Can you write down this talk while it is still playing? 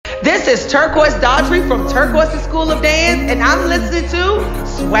This is Turquoise Daughtry from Turquoise School of Dance, and I'm listening to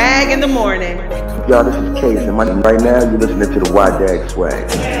Swag in the Morning. Y'all, this is Case, and right now you're listening to the Y-Dag Swag.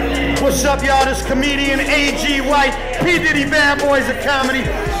 What's up, y'all? This comedian A.G. White, P. Diddy Bad Boys of Comedy,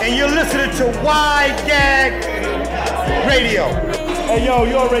 and you're listening to Y-Dag Radio. Hey, yo,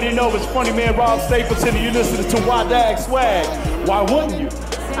 you already know it's funny man Rob Stapleton, and you're listening to Y-Dag Swag. Why wouldn't you?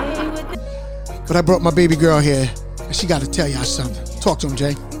 But I brought my baby girl here, and she got to tell y'all something. Talk to him,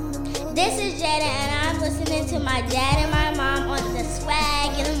 Jay. This is Jada, and I'm listening to my dad and my mom on the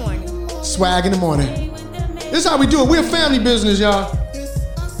Swag in the Morning. Swag in the Morning. This is how we do it. We're a family business, y'all.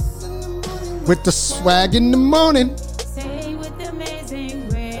 With the Swag in the Morning.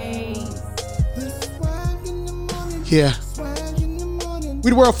 Yeah.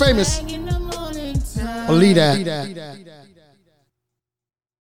 We the world famous. Believe that.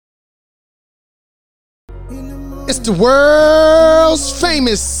 It's the world's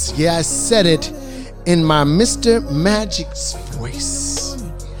famous. Yeah, I said it in my Mr. Magic's voice.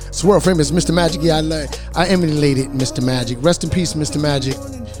 It's world famous Mr. Magic. Yeah, I emulated Mr. Magic. Rest in peace, Mr. Magic.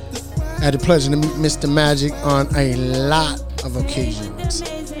 I had the pleasure to meet Mr. Magic on a lot of occasions.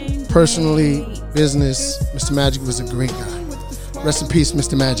 Personally, business, Mr. Magic was a great guy. Rest in peace,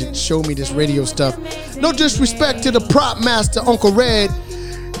 Mr. Magic. Showed me this radio stuff. No disrespect to the prop master, Uncle Red.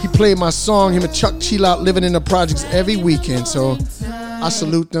 He played my song, him and Chuck Chill Out, living in the projects every weekend. So I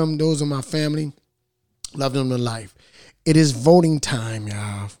salute them. Those are my family. Love them to life. It is voting time,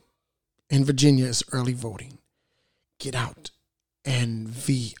 y'all. In Virginia, it's early voting. Get out and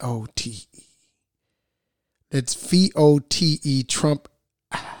VOTE. It's VOTE, Trump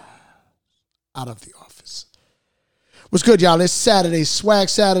out of the office. What's good, y'all? It's Saturday, Swag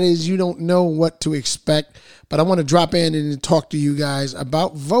Saturdays. You don't know what to expect, but I want to drop in and talk to you guys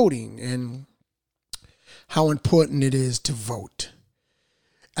about voting and how important it is to vote.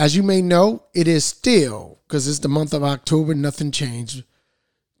 As you may know, it is still, because it's the month of October, nothing changed,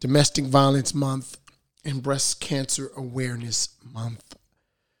 Domestic Violence Month and Breast Cancer Awareness Month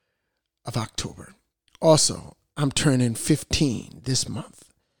of October. Also, I'm turning 15 this month.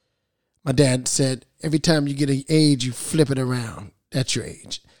 My dad said, every time you get an age, you flip it around. That's your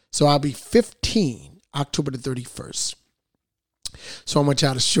age. So I'll be 15 October the 31st. So I want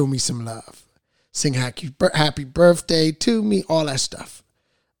y'all to show me some love. Sing happy birthday to me, all that stuff.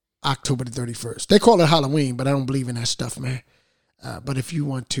 October the 31st. They call it Halloween, but I don't believe in that stuff, man. But if you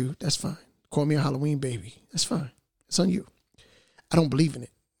want to, that's fine. Call me a Halloween baby. That's fine. It's on you. I don't believe in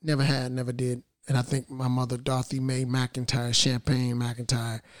it. Never had, never did. And I think my mother, Dorothy Mae McIntyre, Champagne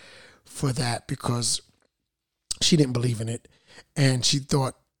McIntyre, for that, because she didn't believe in it. And she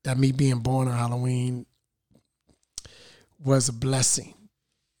thought that me being born on Halloween was a blessing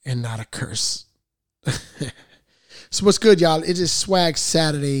and not a curse. So what's good, y'all? It is Swag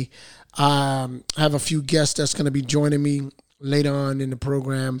Saturday. I have a few guests that's going to be joining me later on in the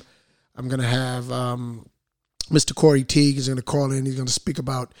program. I'm going to have Mr. Corey Teague is going to call in. He's going to speak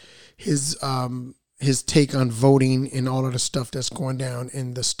about his take on voting and all of the stuff that's going down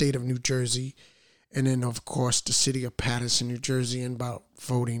in the state of New Jersey. And then, of course, the city of Paterson, New Jersey, and about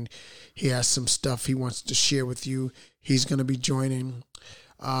voting. He has some stuff he wants to share with you. He's going to be joining.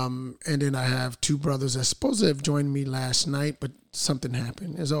 And then I have two brothers that supposed to have joined me last night, but something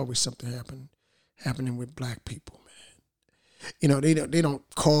happened. There's always something happening with black people, man. You know, they don't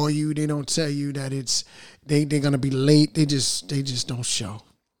call you. They don't tell you that they're going to be late. They just don't show.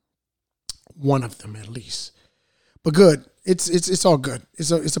 One of them, at least. But good. It's all good.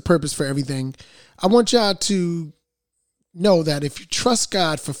 It's a purpose for everything. I want y'all to know that if you trust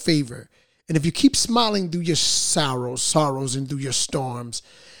God for favor, and if you keep smiling through your sorrows and through your storms,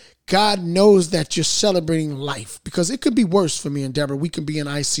 God knows that you're celebrating life, because it could be worse for me and Deborah. We could be in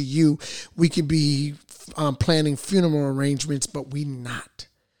ICU. We could be planning funeral arrangements, but we not.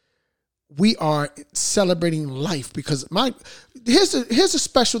 We are celebrating life, because here's a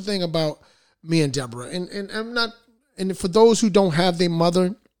special thing about me and Deborah, and I'm not. And for those who don't have their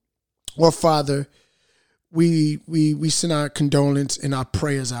mother or father, we send our condolence and our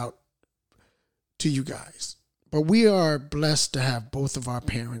prayers out to you guys. But we are blessed to have both of our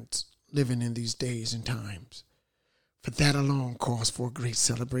parents living in these days and times. For that alone calls for a great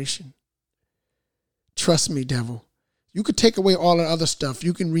celebration. Trust me, devil. You could take away all the other stuff.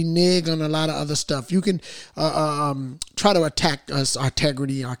 You can renege on a lot of other stuff. You can try to attack us, our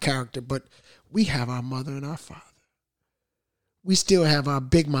integrity, our character. But we have our mother and our father. We still have our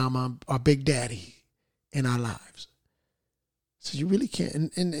big mama, our big daddy in our lives. So you really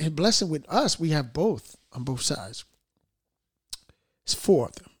can't. And blessing with us, we have both on both sides. It's four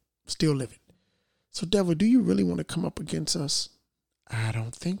of them still living. So, devil, do you really want to come up against us? I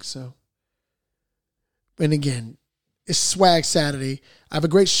don't think so. And again, it's Swag Saturday. I have a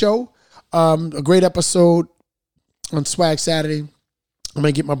great show, a great episode on Swag Saturday. I'm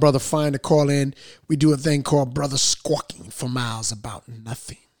going to get my brother Fine to call in. We do a thing called Brother Squawking for Miles About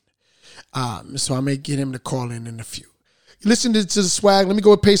Nothing. So I may get him to call in a few. You listen to the swag. Let me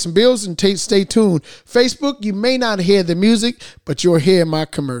go pay some bills and stay tuned. Facebook, you may not hear the music, but you'll hear my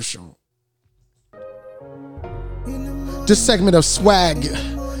commercial. This segment of Swag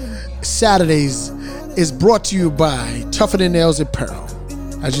Saturdays is brought to you by Tougher Than Nails Apparel.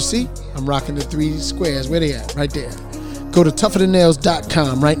 As you see, I'm rocking the 3 squares. Where they at? Right there. Go to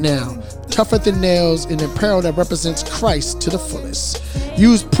tougherthannails.com right now. Tougher Than Nails, an apparel that represents Christ to the fullest.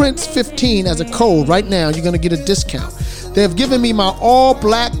 Use Prince15 as a code right now. You're going to get a discount. They have given me my all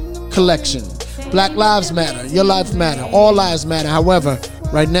black collection. Black lives matter. Your lives matter. All lives matter. However,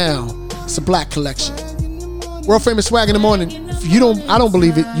 right now, it's a black collection. World famous swag in the morning. If you don't, I don't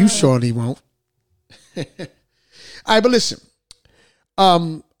believe it. You surely won't. All right, but listen.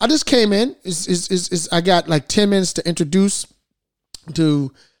 I just came in. I got like 10 minutes to introduce,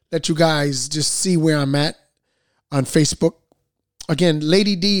 to let you guys just see where I'm at on Facebook. Again,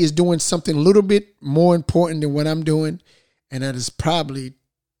 Lady D is doing something a little bit more important than what I'm doing, and that is probably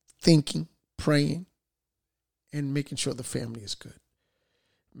thinking, praying, and making sure the family is good.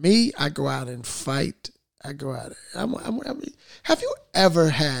 Me, I go out and fight. I go out. Have you ever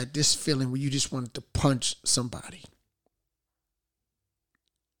had this feeling where you just wanted to punch somebody?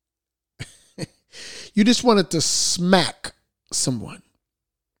 You just wanted to smack someone.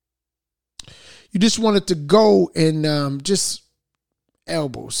 You just wanted to go and just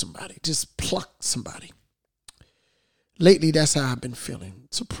elbow somebody, just pluck somebody. Lately, that's how I've been feeling.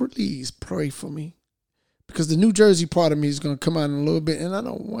 So please pray for me, because the New Jersey part of me is going to come out in a little bit, and I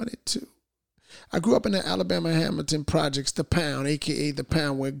don't want it to. I grew up in the Alabama Hamilton projects, the Pound, a.k.a. the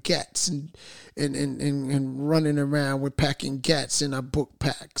Pound, where gats and running around with packing gats in our book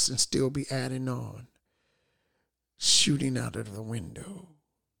packs and still be adding on. Shooting out of the window.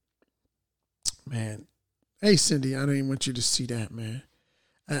 Man. Hey, Cindy, I didn't want you to see that, man.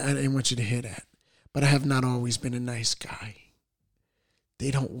 I didn't want you to hear that. But I have not always been a nice guy.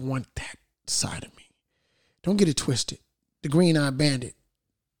 They don't want that side of me. Don't get it twisted. The green-eyed bandit.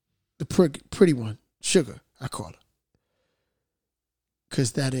 The pretty one. Sugar, I call her.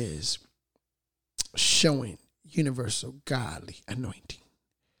 Because that is showing universal godly anointing.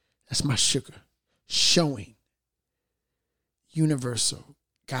 That's my sugar. Showing universal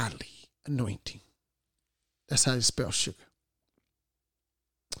godly anointing. That's how you spell sugar.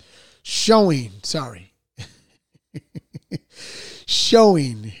 Showing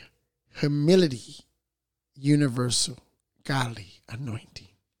humility, universal godly anointing.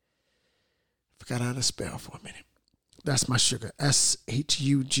 Forgot how to spell for a minute. That's my sugar.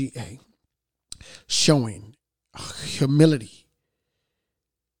 SHUGA. Showing humility,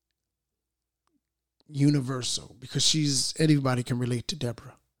 universal, because anybody can relate to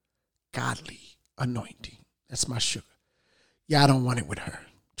Deborah. Godly anointing. That's my sugar. Yeah, I don't want it with her.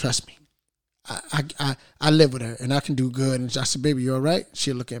 Trust me. I live with her, and I can do good. And I said, baby, you all right?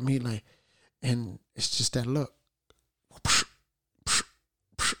 She'll look at me like, and it's just that look.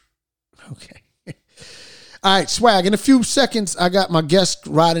 Okay. All right, swag. In a few seconds, I got my guest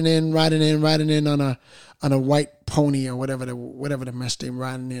riding in on a white pony or whatever the mess they're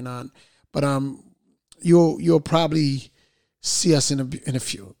riding in on. But you'll probably see us in a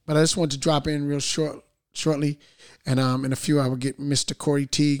few. But I just want to drop in real shortly. And in a few, I will get Mr. Corey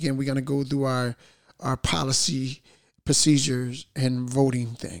Teague, and we're going to go through our policy, procedures, and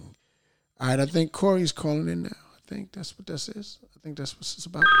voting thing. All right, I think Corey's calling in now. I think that's what this is. I think that's what it's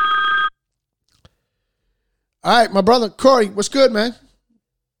about. All right, my brother, Corey, what's good, man?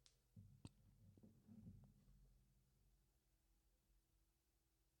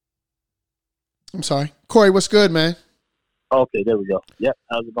 I'm sorry. Corey, what's good, man? Okay, there we go. Yep,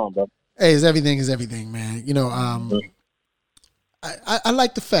 how's it going, brother? Hey, everything, man. You know, I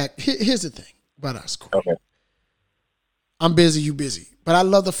like the fact. Here's the thing about us, Corey. Okay. I'm busy, you busy. But I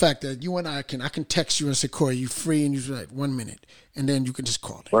love the fact that you and I can text you and say, Corey, you free? And you're like, 1 minute. And then you can just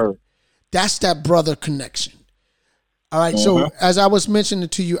call it. Word. That's that brother connection. All right, so as I was mentioning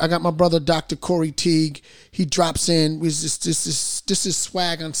to you, I got my brother, Dr. Corey Teague. He drops in. This is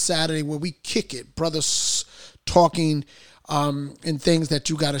Swag on Saturday where we kick it. Brothers talking and things that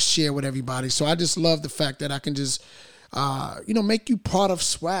you got to share with everybody. So I just love the fact that I can just, make you part of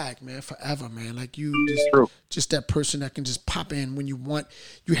Swag, man, forever, man. Like you just that person that can just pop in when you want.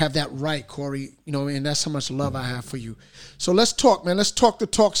 You have that right, Corey, and that's how much love I have for you. So let's talk, man. Let's talk the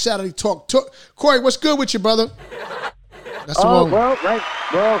talk, Saturday talk. Corey, what's good with you, brother? That's the wrong.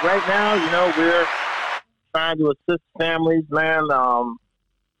 Right now, we're trying to assist families, man,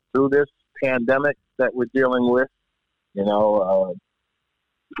 through this pandemic that we're dealing with.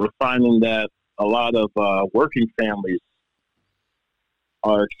 We're finding that a lot of working families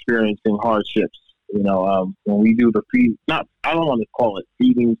are experiencing hardships. When we do the I don't want to call it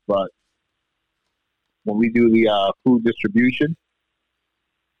feedings, but when we do the food distribution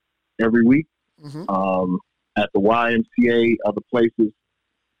every week at the YMCA, other places,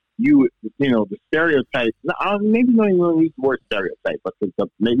 the stereotype, maybe not even use the word stereotype, but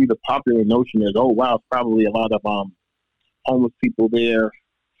maybe the popular notion is, oh, wow, it's probably a lot of homeless people there.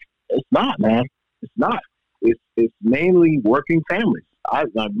 It's not, man. It's not. It's mainly working families.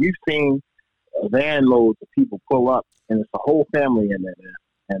 We've seen van loads of people pull up, and it's a whole family in there, man.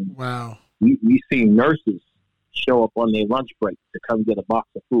 And wow. We've seen nurses show up on their lunch break to come get a box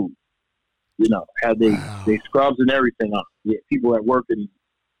of food. Have they scrubs and everything on. Yeah, people that work in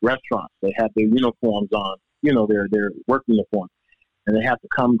restaurants, they have their uniforms on, their work uniform, and they have to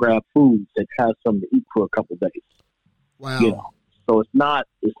come grab food to have something to eat for a couple of days. Wow. So it's not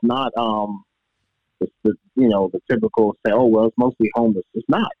the typical say, oh, well, it's mostly homeless. It's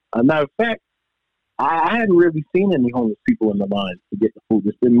not. As a matter of fact, I hadn't really seen any homeless people in the line to get the food.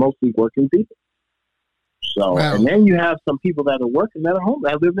 It's been mostly working people. So, wow. And then you have some people that are working that are home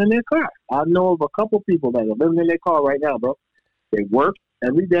that live in their car. I know of a couple people that are living in their car right now, bro. They work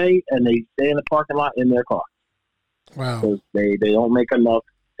every day and they stay in the parking lot in their car. Wow. Because they don't make enough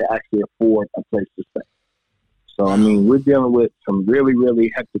to actually afford a place to stay. So, I mean, we're dealing with some really, really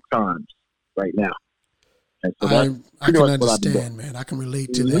hectic times right now. And so I can understand, man. I can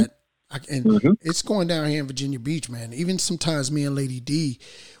relate to that. It's going down here in Virginia Beach, man. Even sometimes me and Lady D,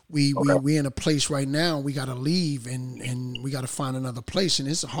 we in a place right now, we got to leave and we got to find another place. And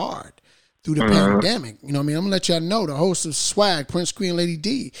it's hard through the pandemic. You know what I mean? I'm going to let y'all know the host of Swag, Prince Queen, Lady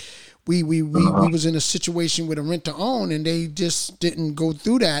D, we was in a situation with a rent to own and they just didn't go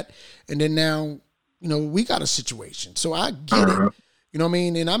through that. And then now, we got a situation. So I get it. You know what I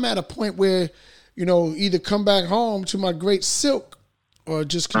mean? And I'm at a point where, either come back home to my great silk or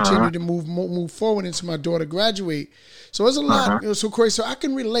just continue to move forward into my daughter graduate. So there's a lot. So Corey, so I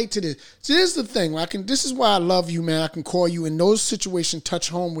can relate to this. So here's the thing. This is why I love you, man. I can call you in those situations, touch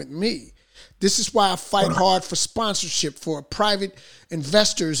home with me. This is why I fight hard for sponsorship, for private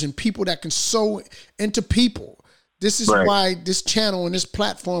investors and people that can sow into people. This is why this channel and this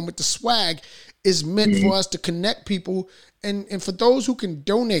platform with the Swag is meant for us to connect people. And for those who can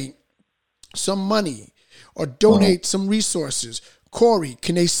donate some money or donate some resources, Corey,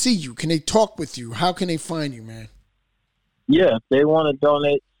 can they see you? Can they talk with you? How can they find you, man? Yeah, if they want to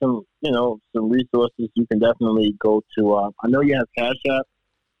donate some resources, you can definitely go to, I know you have Cash App.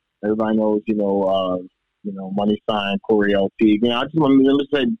 Everybody knows, money sign, Corey L. Teague. I just want to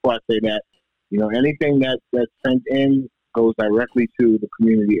say before I say that, anything that's sent in goes directly to the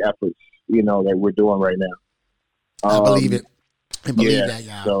community efforts, that we're doing right now. I believe it. I believe that,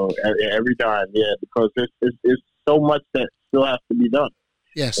 y'all. So every time, because it's so much that still has to be done.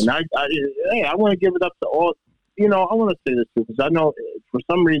 Yes. And I want to give it up to all. I want to say this too, because I know for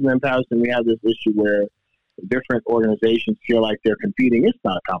some reason in Patterson we have this issue where different organizations feel like they're competing. It's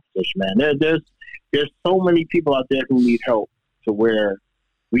not a competition, man. There's so many people out there who need help to where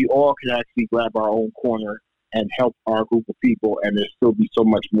we all can actually grab our own corner and help our group of people, and there'll still be so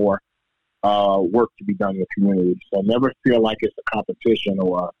much more work to be done in the community. So never feel like it's a competition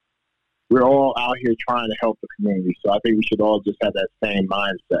or we're all out here trying to help the community. So I think we should all just have that same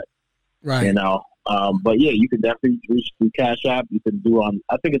mindset. Right. But yeah, you can definitely reach through Cash App. You can do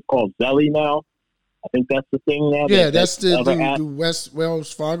I think it's called Zelly now. I think that's the thing now. Yeah, that's the West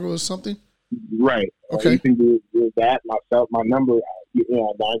Wells Fargo or something. Right. Okay. You can do that. My number,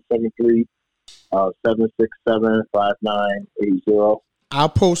 973-767-5980. I'll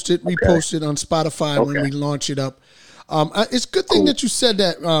post it, repost it on Spotify when we launch it up. It's a good thing that you said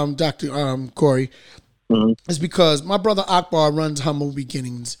that, Dr. Corey. It's because my brother Akbar runs Humble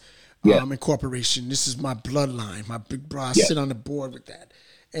Beginnings Incorporation. This is my bloodline, my big bro. I sit on the board with that.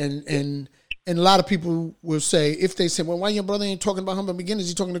 And a lot of people will say, if they say, well, why your brother ain't talking about Humble Beginnings,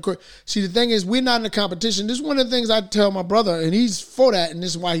 he's talking to Corey. See, the thing is, we're not in a competition. This is one of the things I tell my brother, and he's for that, and this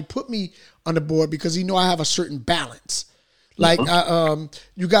is why he put me on the board, because he know I have a certain balance. Like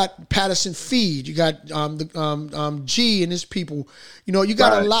you got Patterson Feed, you got G and his people. You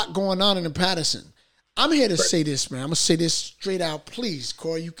got a lot going on in the Patterson. I'm here to say this, man. I'm gonna say this straight out, please,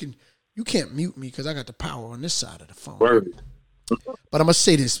 Corey. You can't mute me because I got the power on this side of the phone. Word. But I'm gonna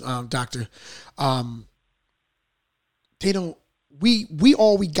say this, Doctor. They don't. We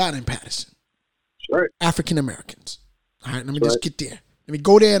all we got in Patterson. Sure. African Americans. All right, let me just get there. Let me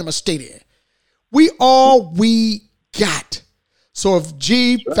go there and I'm going to stay there. We all we got. So if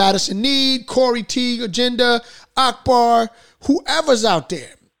G, Fattest in Need, Corey Teague, Agenda, Akbar, whoever's out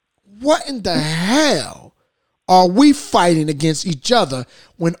there, what in the hell are we fighting against each other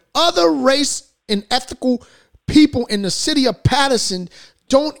when other race and ethical people in the city of Patterson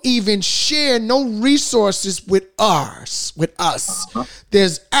don't even share no resources with us.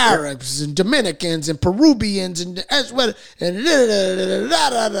 There's Arabs and Dominicans and Peruvians and I'm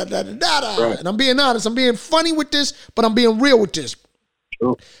being honest. I'm being funny with this, but I'm being real with this.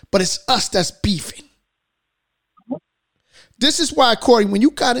 But it's us that's beefing. This is why, Corey, when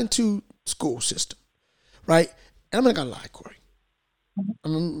you got into school system, right? And I'm not gonna lie, Corey.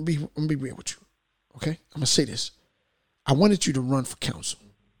 I'm gonna be real with you. Okay? I'm gonna say this. I wanted you to run for council.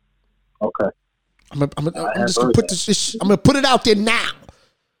 Okay. I'm just gonna put this. I'm gonna put it out there now.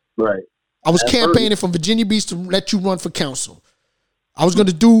 Right. I was campaigning from Virginia Beach to let you run for council. I was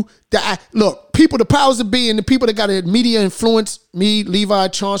gonna do that. Look, people, the powers that be, and the people that got a media influence, me, Levi,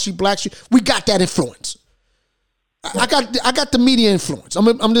 Chauncey, Blacksheep, we got that influence. I got the media influence.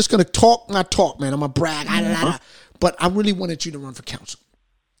 I'm just gonna talk my talk, man. I'm gonna brag, but I really wanted you to run for council.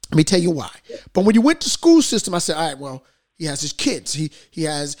 Let me tell you why. But when you went to school system, I said, all right, well, he has his kids. He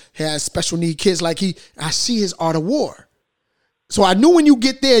has special need kids. Like I see his art of war. So I knew when you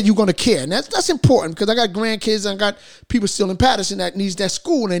get there, you're gonna care, and that's important because I got grandkids and I got people still in Patterson that needs that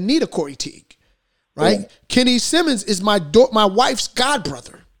school and they need a Corey Teague, right? Yeah. Kenny Simmons is my wife's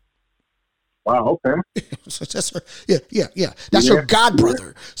godbrother. Wow. Okay. So that's her. Yeah. That's her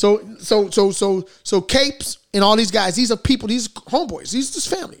godbrother. So Capes and all these guys, these are people, these homeboys, these is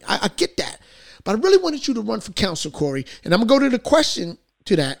family. I get that, but I really wanted you to run for council, Corey. And I'm gonna go to the question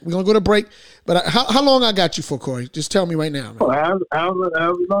to that. We're gonna go to break. But how long I got you for, Corey? Just tell me right now, man. How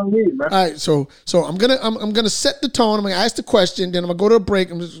long you need, man? All right. So I'm gonna set the tone. I'm gonna ask the question. Then I'm gonna go to a break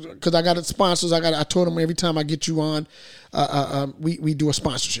because I got sponsors. I told them every time I get you on, we do a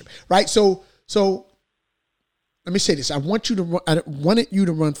sponsorship, right? So let me say this. I wanted you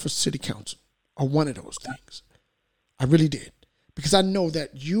to run for city council or one of those things. I really did. Because I know that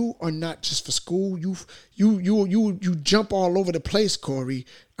you are not just for school. You jump all over the place, Corey,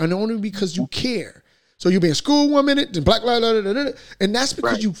 and only because you care. So you be in school 1 minute, then black light, and that's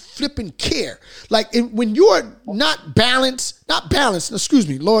because you flipping care. Like when you're not balanced, excuse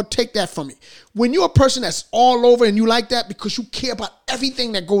me, Lord, take that from me. When you're a person that's all over and you like that because you care about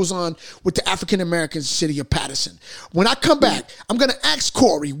everything that goes on with the African-American city of Patterson. When I come back, I'm going to ask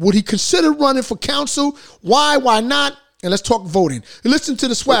Corey, would he consider running for council? Why not? And let's talk voting. Listen to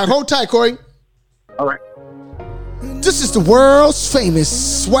the swag. Hold tight, Corey. All right. This is the world's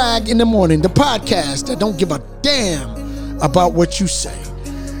famous Swag in the Morning, the podcast that don't give a damn about what you say.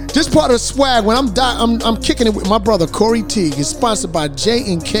 This part of Swag, when I'm kicking it with my brother Corey Teague, is sponsored by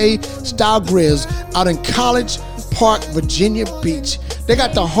J&K Style Grills out in College Park, Virginia Beach. They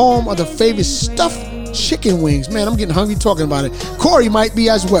got the home of the favorite stuffed chicken wings. Man, I'm getting hungry talking about it. Corey might be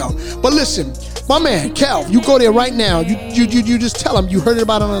as well. But listen, my man, Cal, you go there right now. You just tell him you heard it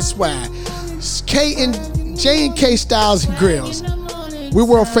about it on Swag. J&K Styles and Grills. We're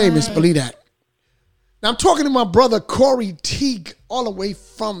world famous, believe that. Now I'm talking to my brother Corey Teague, all the way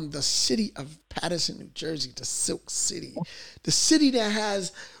from the city of Patterson, New Jersey, the Silk City. The city that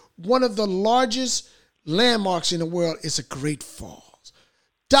has one of the largest landmarks in the world is the Great Falls.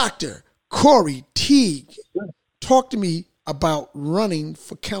 Dr. Corey Teague, talk to me about running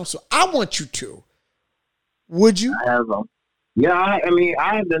for council. I want you to. Would you? I have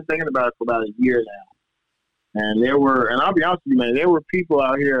I have been thinking about it for about a year now. And and I'll be honest with you, man, there were people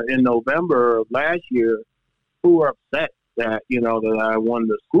out here in November of last year who were upset that, that I won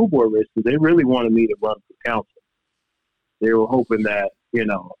the school board race because they really wanted me to run for council. They were hoping that,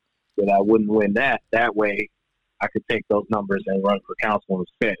 that I wouldn't win that. That way I could take those numbers and run for council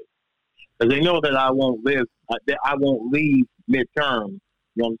instead. Because they know that I won't leave midterm,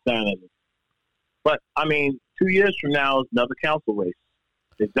 you understand? But, 2 years from now is another council race.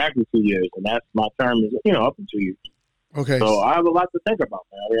 Exactly 2 years, and that's my term is up in 2 years. Okay. So I have a lot to think about,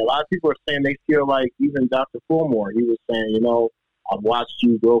 man. A lot of people are saying they feel like even Dr. Fulmore, he was saying, I've watched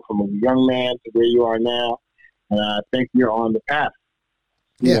you go from a young man to where you are now, and I think you're on the path.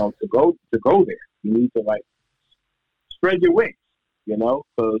 To go there. You need to spread your wings, because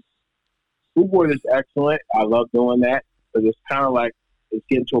school board is excellent. I love doing that, but it's kind of it's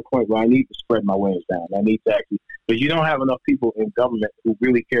getting to a point where I need to spread my wings down. I need to actually, because you don't have enough people in government who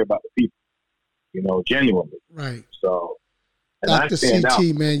really care about the people, genuinely. Right. So, Dr.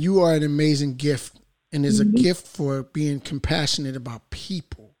 CT, man, you are an amazing gift, and there's a gift for being compassionate about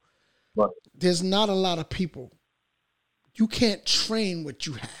people. Right. There's not a lot of people you can't train what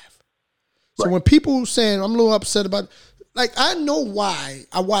you have. So when people saying, I'm a little upset about, like, I know why.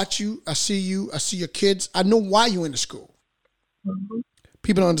 I watch you, I see your kids. I know why you're in the school.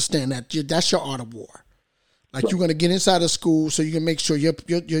 People don't understand that. That's your art of war. Like, you're going to get inside of school so you can make sure your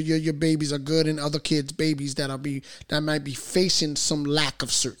babies are good and other kids' babies that might be facing some lack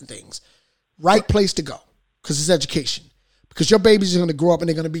of certain things. Right place to go, because it's education. Because your babies are going to grow up and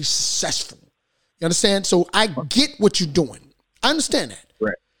they're going to be successful. You understand? So I get what you're doing. I understand that.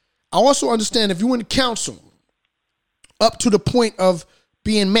 Right. I also understand if you went to council up to the point of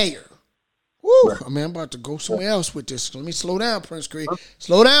being mayor. Woo! Right. I mean, I'm about to go somewhere else with this. Let me slow down, Prince Creed.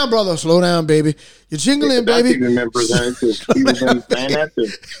 Slow down, brother. Slow down, baby. You're jingling, baby. He was saying that too.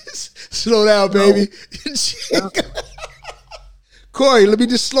 Slow down, baby. Corey, let me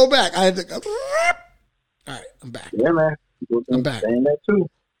just slow back. I had to. All right, I'm back. Yeah, man. I'm back. Saying that too.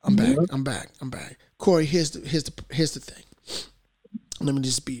 I'm back. Corey, here's the thing. Let me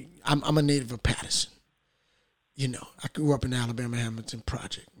just be. I'm a native of Patterson. You know, I grew up in Alabama Hamilton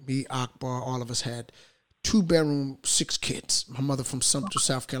Project. Me, Akbar, all of us had 2-bedroom, 6 kids. My mother from Sumter,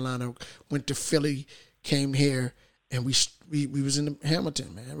 South Carolina, went to Philly, came here, and we was in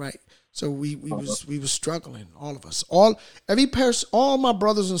Hamilton, man, right? So we was struggling, all of us. All my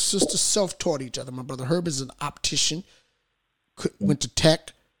brothers and sisters self-taught each other. My brother Herb is an optician, went to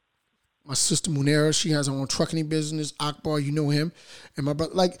Tech. My sister Munera, she has her own trucking business. Akbar, you know him. And my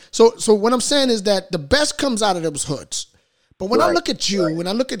brother, like, so what I'm saying is that the best comes out of those hoods. But when I look at you, when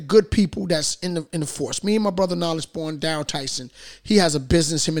I look at good people that's in the force, me and my brother Knowledge Born, Darryl Tyson, he has a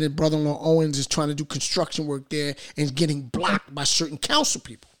business. Him and his brother-in-law Owens is trying to do construction work there and getting blocked by certain council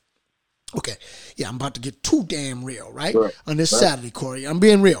people. Okay, yeah, I'm about to get too damn real, right? On this Saturday, Corey. I'm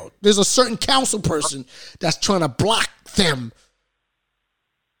being real. There's a certain council person that's trying to block them.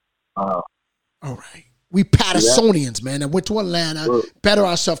 All right. We Pattersonians, man, that went to Atlanta, better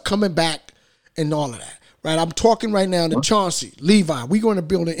ourselves, coming back, and all of that. Right? I'm talking right now to Chauncey, Levi. We're going to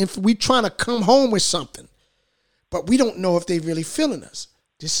build we trying to come home with something, but we don't know if they really feeling us.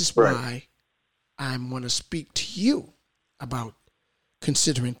 This is why I'm going to speak to you about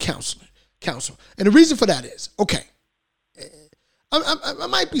considering counsel. And the reason for that is, okay, I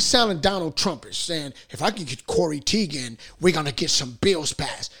might be sounding Donald Trumpish, saying, if I can get Corey Teague in, we're going to get some bills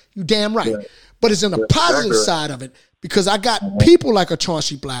passed. You damn right. Yeah. But it's in the positive side of it, because I got people like a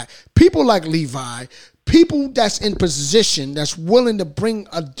Chauncey Black, people like Levi, people that's in position, that's willing to bring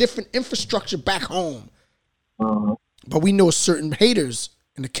a different infrastructure back home. But we know certain haters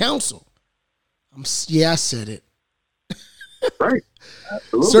in the council. I said it. Right.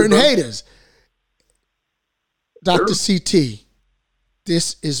 Absolutely, certain haters. Dr. CT,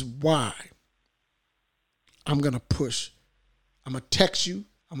 this is why I'm going to push. I'm going to text you.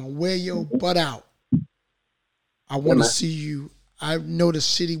 I'm going to wear your butt out. I want to see you. I know the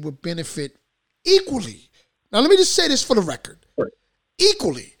city would benefit equally. Now, let me just say this for the record.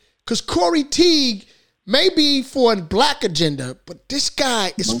 Equally. Because Corey Teague may be for a black agenda, but this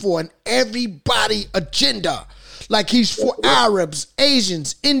guy is for an everybody agenda. Like, he's for Arabs,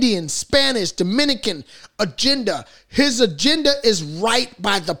 Asians, Indians, Spanish, Dominican agenda. His agenda is right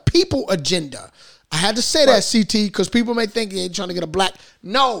by the people agenda. I had to say that, CT, because people may think they're trying to get a black.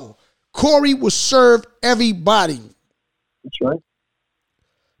 No. Corey will serve everybody. That's right.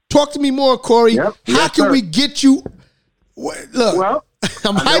 Talk to me more, Corey. Yep. How can we get you? Look,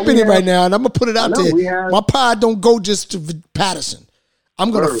 I'm hyping it right now, and I'm going to put it out there. My pod don't go just to Patterson.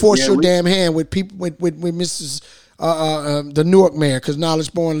 I'm going to force your damn hand with people, with Mrs. The Newark mayor, because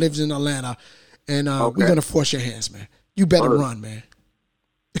Knowledge Born lives in Atlanta, and we're going to force your hands, man. You better run, man.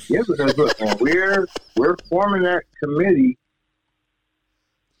 Yeah, because look, man, we're forming that committee.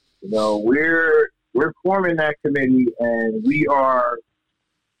 You know, we're forming that committee, and we are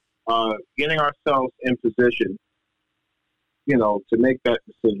getting ourselves in position, you know, to make that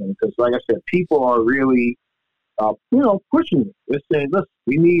decision. Because, like I said, people are really, pushing it. They're saying, listen,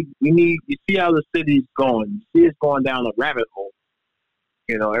 we need. You see how the city's going. You see it's going down a rabbit hole.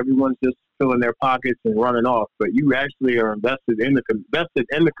 You know, everyone's just filling their pockets and running off, but you actually are invested in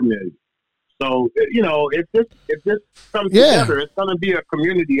the community. So, you know, if this comes together, it's going to be a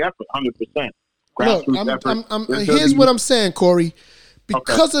community effort, 100%. Look, here's what I'm saying, Corey.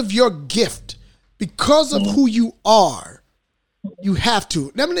 Because of your gift, because of who you are, you have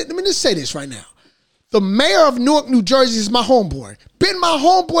to. Let me just say this right now. The mayor of Newark, New Jersey is my homeboy. Been my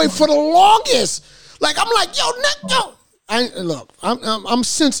homeboy for the longest. Like, I'm like, yo.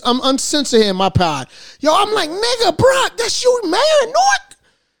 I'm uncensored here in my pod. Yo, I'm like, nigga, bro, that's you, mayor of Newark?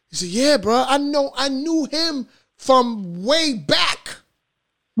 He said, yeah, bro, I knew him from way back.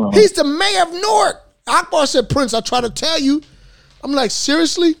 He's the mayor of Newark. Akbar said, Prince, I try to tell you. I'm like,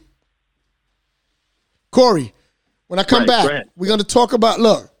 seriously? Corey, when I come back, we're going to talk about,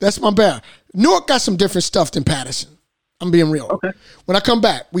 look, that's my bear. Newark got some different stuff than Patterson. I'm being real. Okay. When I come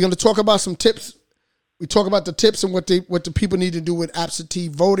back, we're going to talk about some tips. We talk about the tips and what the people need to do with absentee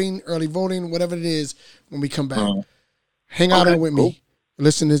voting, early voting, whatever it is when we come back. Hang out with me.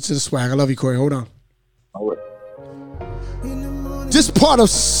 Listen to the swag. I love you, Corey. Hold on. This part of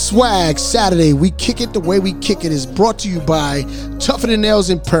Swag Saturday, we kick it the way we kick it, is brought to you by Tougher Than Nails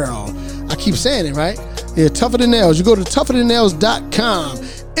and Pearl. I keep saying it, right? Yeah, Tougher Than Nails. You go to tougherthannails.com.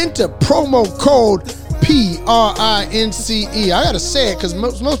 Enter promo code PRINCE. I got to say it because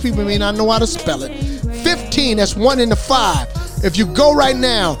most people may not know how to spell it. 15, that's 1 in the 5. If you go right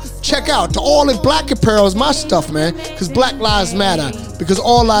now, check out all the black apparel is my stuff, man, because Black Lives Matter, because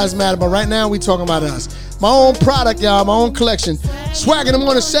all lives matter. But right now, we talking about us. My own product, y'all, my own collection. Swag in the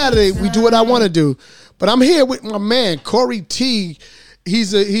morning Saturday, we do what I want to do. But I'm here with my man, Corey Teague.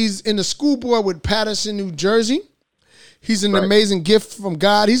 He's in the school board with Patterson, New Jersey. He's an amazing gift from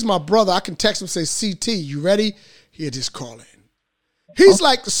God. He's my brother. I can text him and say, CT, you ready? He'll just call in. He's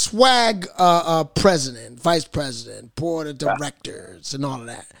like the swag president, vice president, board of directors, and all of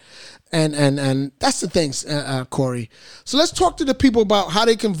that. And that's the things, Corey. So let's talk to the people about how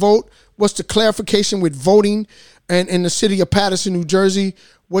they can vote. What's the clarification with voting and in the city of Patterson, New Jersey,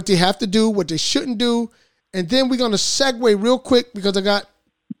 what they have to do, what they shouldn't do. And then we're going to segue real quick because to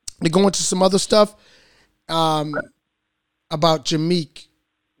go into some other stuff about Jameek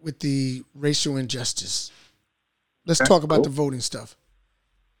with the racial injustice. Let's talk about the voting stuff.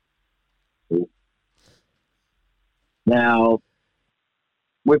 Now,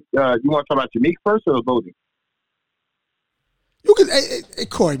 with you want to talk about Jameek first or voting? You can, hey,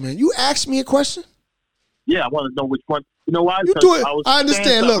 Corey, man. You asked me a question. Yeah, I want to know which one. You know why? You do it. I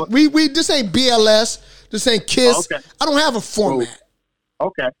understand. Look, we this ain't BLS. This ain't KISS. Oh, okay. I don't have a format.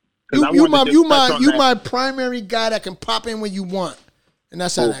 Okay. You my primary guy that can pop in when you want, and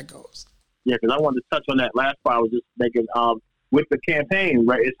that's how that goes. Yeah, because I wanted to touch on that last part. I was just making with the campaign,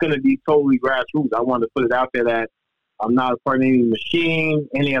 right? It's going to be totally grassroots. I wanted to put it out there that I'm not a part of any machine,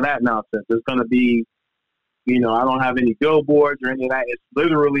 any of that nonsense. It's going to be, I don't have any billboards or any of that. It's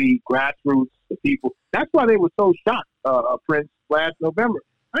literally grassroots. The people. That's why they were so shocked, Prince, last November.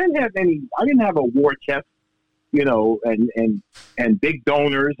 I didn't have a war chest, and big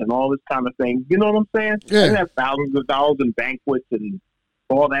donors and all this kind of thing. You know what I'm saying? Yeah. I didn't have thousands of dollars in banquets and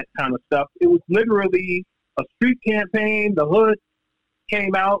all that kind of stuff. It was literally a street campaign. The hood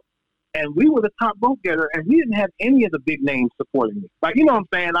came out, and we were the top vote getter, and we didn't have any of the big names supporting me. Like, you know what I'm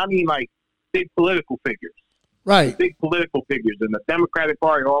saying? I mean, like, big political figures. Right. Big political figures in the Democratic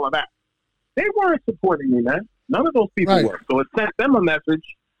Party, all of that. They weren't supporting me, man. None of those people were. So it sent them a message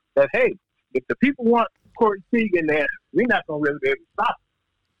that, hey, if the people want Corey Teague in there, we're not going to really be able to stop it.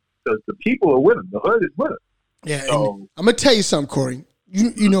 Because the people are with him. The hood is with him. Yeah, so, I'm going to tell you something, Corey.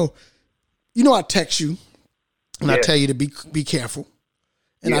 You know I text you, and I tell you to be careful.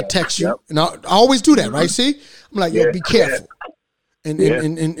 And I text you, and I always do that, right? See? I'm like, yo, be careful.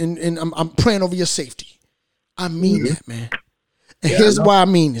 And I'm praying over your safety. I mean that, man. And here's why I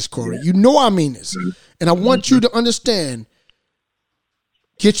mean this, Corey. You know I mean this. And I want you to understand,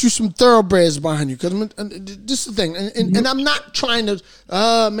 get you some thoroughbreds behind you. Because this is the thing. And I'm not trying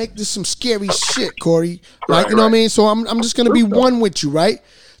to make this some scary shit, Corey. Like, you know what I mean? So I'm just going to be one with you, right?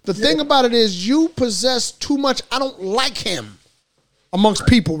 The thing about it is you possess too much. I don't like him amongst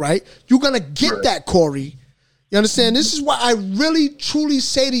people, right? You're going to get that, Corey. You understand? This is why I really, truly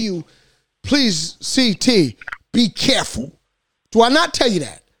say to you, please, CT, be careful. Do I not tell you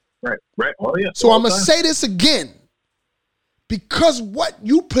that? Right. Oh, yeah. So I'm going to say this again. Because what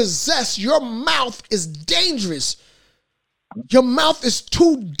you possess, your mouth is dangerous. Your mouth is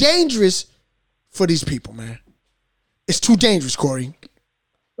too dangerous for these people, man. It's too dangerous, Corey.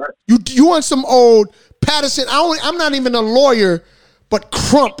 Right. You on some old Patterson, I'm not even a lawyer, but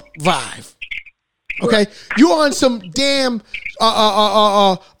Crump vibe. Okay? You on some damn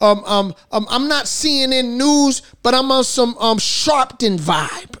I'm not CNN news, but I'm on some Sharpton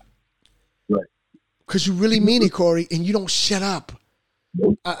vibe. Right. Because you really mean it, Corey, and you don't shut up.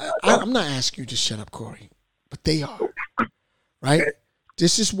 I'm not asking you to shut up, Corey, but they are. Right?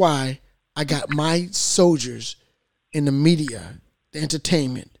 This is why I got my soldiers in the media, the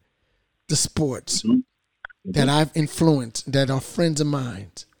entertainment, the sports that I've influenced, that are friends of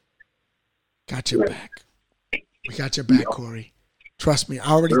mine. Got your back. We got your back, Corey. Trust me.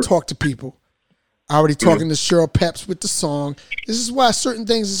 I already talked to people. I already talking to Cheryl Peps with the song. This is why certain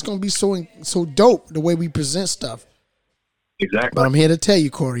things is going to be so dope, the way we present stuff. Exactly. But I'm here to tell you,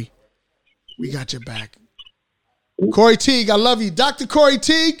 Corey, We got your back. Corey Teague, I love you. Dr. Corey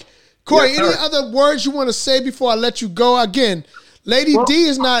Teague. Corey, any other words you want to say before I let you go? Again, Lady D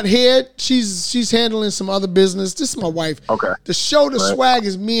is not here. She's handling some other business. This is my wife. Okay. The show, The Swag,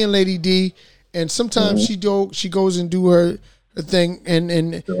 is me and Lady D. And sometimes she goes and do her thing.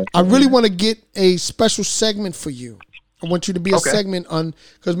 And I really want to get a special segment for you. I want you to be a segment on,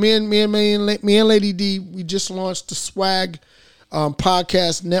 because me and Lady D, we just launched the Swag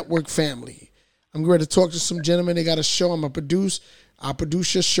podcast network family. I'm ready to talk to some gentlemen. They got a show. I'll produce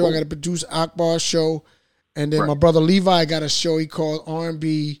your show. I got to produce Akbar's show. And then my brother Levi got a show he called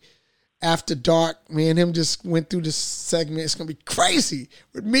R&B After Dark. Me and him just went through this segment. It's going to be crazy.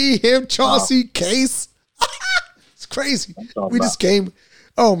 With me, him, Chauncey, Case. It's crazy. We just came.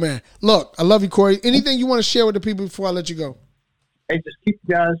 Oh, man. Look, I love you, Corey. Anything you want to share with the people before I let you go? Hey, just keep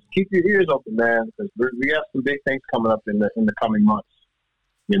your ears open, man, because we got some big things coming up in the coming months.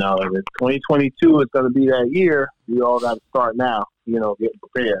 You know, if 2022 is going to be that year, we all got to start now, getting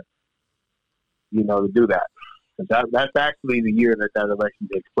prepared, to do that. Because that's actually the year that election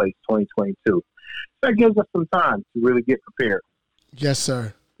takes place, 2022. That gives us some time to really get prepared. Yes,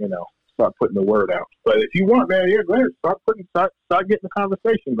 sir. Start putting the word out. But if you want, man, go ahead. Start getting the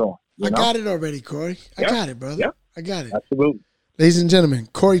conversation going. I got it already, Corey. I got it, brother. Yep. I got it. Absolutely. Ladies and gentlemen,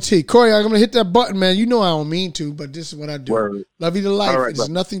 Corey T. Corey, I'm going to hit that button, man. You know I don't mean to, but this is what I do. Word. Love you to life. Right, There's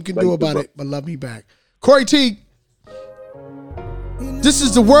nothing you can do about it but love me back. Corey T. This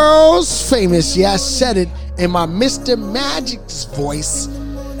is the world's famous, I said it in my Mr. Magic's voice.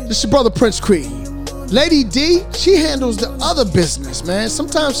 This is your brother Prince Creed. Lady D, she handles the other business, man.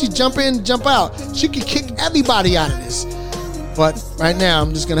 Sometimes she jump in, jump out. She can kick everybody out of this. But right now,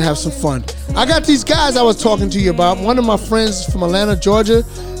 I'm just going to have some fun. I got these guys I was talking to you about. One of my friends is from Atlanta, Georgia.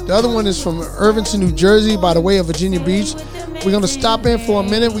 The other one is from Irvington, New Jersey, by the way of Virginia Beach. We're going to stop in for a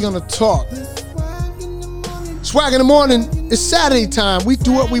minute. We're going to talk. Swag in the morning. It's Saturday time. We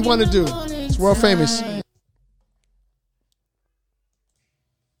do what we want to do. It's world famous.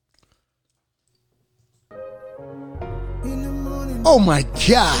 Oh, my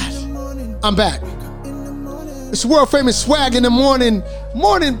God. I'm back. It's world famous Swag in the morning.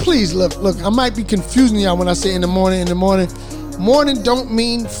 Morning, please look. I might be confusing y'all when I say in the morning. Morning don't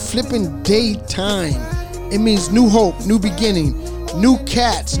mean flipping daytime. It means new hope, new beginning, new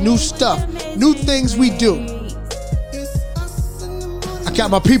cats, new stuff, new things we do. I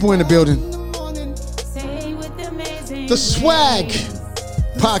got my people in the building. The Swag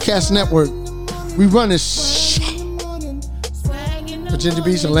Podcast Network. We run this Virginia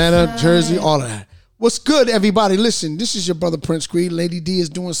Beach, Atlanta, Jersey, all of that. What's good, everybody? Listen, this is your brother Prince Creed. Lady D is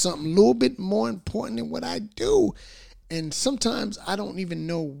doing something a little bit more important than what I do. And sometimes I don't even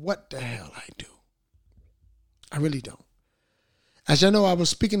know what the hell I do. I really don't. As y'all know, I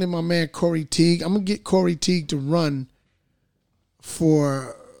was speaking to my man Corey Teague. I'm going to get Corey Teague to run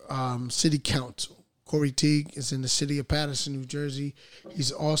for city council. Corey Teague is in the city of Patterson, New Jersey.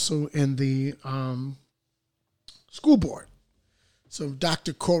 He's also in the school board. So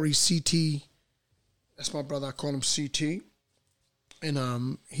Dr. Corey CT, that's my brother. I call him CT.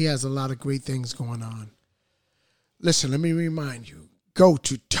 And he has a lot of great things going on. Listen, let me remind you. Go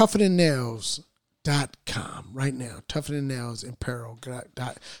to tougherthannails.com right now.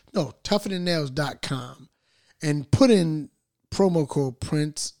 tougherthannails.com and put in promo code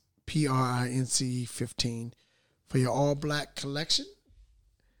Prince, PRINCE 15 for your all black collection.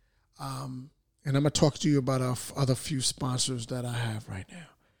 And I'm going to talk to you about other few sponsors that I have right now.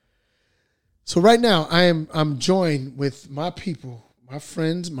 So right now, I'm joined with my people, my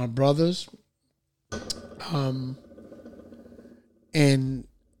friends, my brothers, and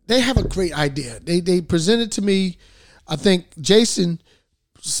they have a great idea. They presented to me. I think Jason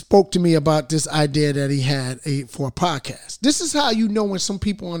spoke to me about this idea that he had for a podcast. This is how you know when some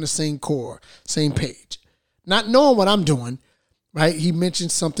people are on the same core, same page, not knowing what I'm doing. Right? He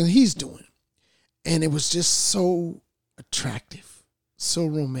mentioned something he's doing, and it was just so attractive, so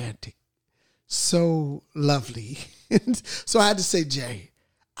romantic. So lovely. So I had to say, Jay,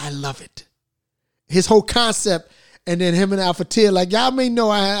 I love it. His whole concept, and then him and Alpha Tier, like y'all may know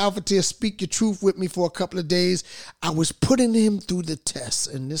I had Alpha Tier speak your truth with me for a couple of days. I was putting him through the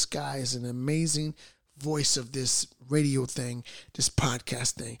test, and this guy is an amazing voice of this radio thing, this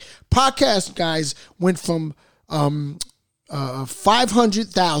podcast thing. Podcast guys went from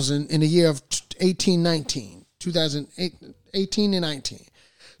 500,000 in the year of 2018 and 19.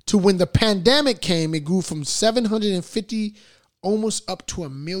 To when the pandemic came, it grew from 750 almost up to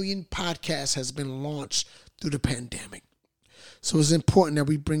 1 million podcasts has been launched through the pandemic. So it's important that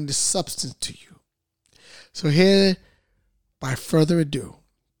we bring the substance to you. So here, by further ado,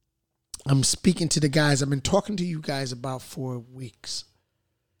 I'm speaking to the guys. I've been talking to you guys about 4 weeks.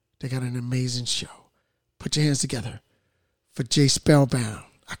 They got an amazing show. Put your hands together for Jay Spellbound,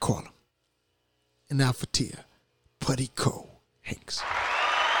 I call him. And now for Tia, Putty Cole Hanks.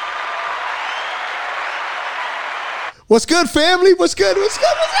 What's good, family? What's good? What's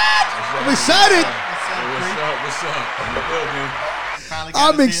good? What's good? I'm excited. What's up? In the building.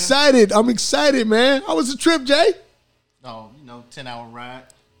 I'm excited. I'm excited, man. How was the trip, Jay? Oh, 10-hour ride.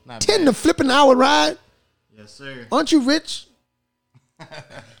 Not 10 bad. to flipping hour ride? Yes, sir. Aren't you rich?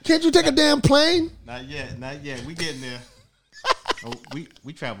 Can't you take a damn plane? Not yet. We getting there.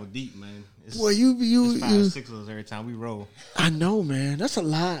 We travel deep, man. It's 5 or 6 of us every time we roll. I know, man. That's a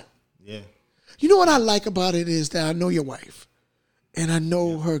lot. Yeah. You know what I like about it is that I know your wife. And I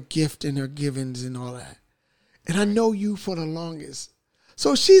know her gift and her givings and all that. And I know you for the longest.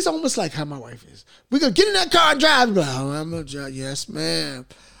 So she's almost like how my wife is. We're going to get in that car and drive. I'm going to drive. Yes, ma'am.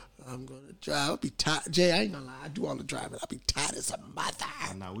 I'm going to drive. I'll be tired. Jay, I ain't going to lie. I do all the driving. I'll be tired as a mother.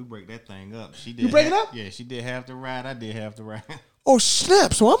 Oh, no, we break that thing up. She did. You break it up? Yeah, she did half the ride. I did half the ride. Oh,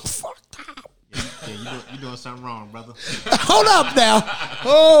 snap. So I'm fucked up. Yeah, you doing something wrong, brother. Hold up now.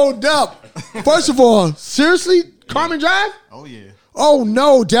 Hold up. First of all, seriously? Carmen Drive? Oh, yeah. Oh,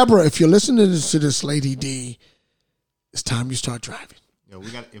 no, Deborah, if you're listening to this Lady D, it's time you start driving. Yo,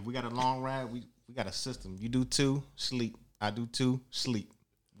 if we got a long ride, we got a system. You do 2, sleep. I do 2, sleep.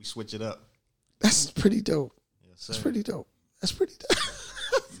 We switch it up. That's pretty dope. Yes, sir. That's pretty dope. That's pretty dope.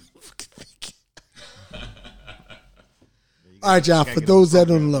 All right, y'all, for those that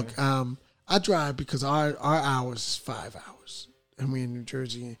don't look, I drive because our hours is 5 hours. And we're in New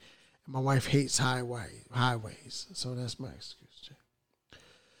Jersey, and my wife hates highways. So that's my excuse.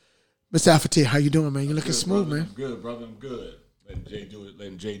 Mr. Alphatir, how you doing, man? You looking smooth, brother. man. I'm good, brother. I'm good.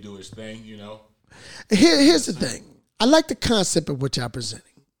 Letting Jay do his thing, Here's the thing. I like the concept of what y'all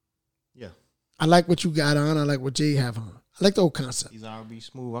presenting. Yeah. I like what you got on. I like what Jay have on. I like the whole concept. He's R&B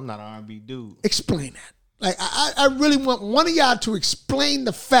smooth. I'm not an R&B dude. Explain that. Like, I really want one of y'all to explain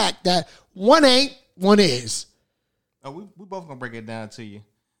the fact that one ain't, one is. Oh, we both gonna break it down to you.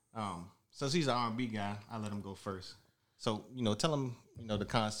 Since he's an R&B guy, I let him go first. So, tell him, the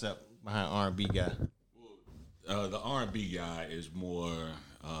concept behind R&B guy. The R&B guy is more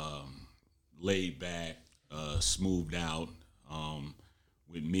laid back, smoothed out.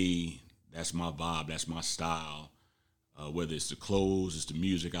 With me, that's my vibe, that's my style. Whether it's the clothes, it's the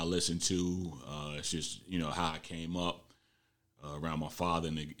music I listen to, it's just how I came up around my father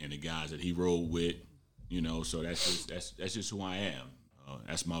and the guys that he rode with. So that's just who I am.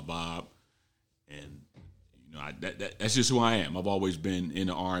 That's my vibe, and that's just who I am. I've always been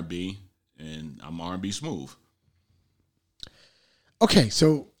into R&B, and I'm R&B smooth. Okay,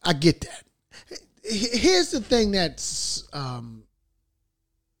 so I get that. Here's the thing that's not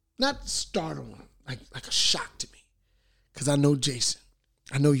startling, like a shock to me, because I know Jason,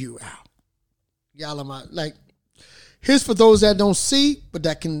 I know you, Al. Y'all are my Here's for those that don't see, but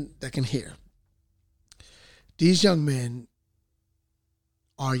that can hear. These young men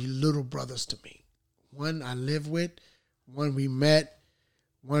are little brothers to me. One I live with, one we met,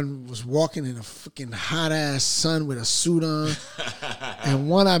 one was walking in a freaking hot ass sun with a suit on, and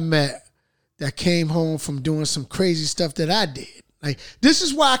one I met that came home from doing some crazy stuff that I did. This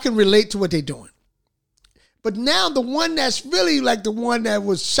is why I can relate to what they're doing. But now the one that's really like the one that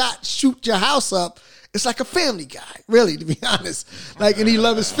was shoot your house up, it's like a family guy, really, to be honest. And he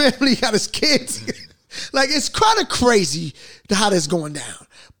loves his family, he got his kids. It's kind of crazy how that's going down.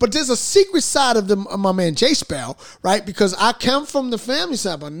 But there's a secret side of my man Jay Spell, right? Because I come from the family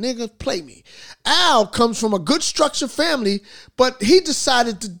side, but nigga, play me. Al comes from a good structured family, but he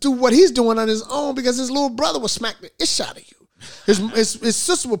decided to do what he's doing on his own because his little brother would smack the ish out of you. His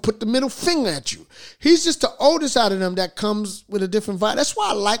sister would put the middle finger at you. He's just the oldest out of them that comes with a different vibe. That's why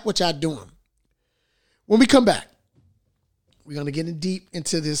I like what y'all doing. When we come back, we're going to get in deep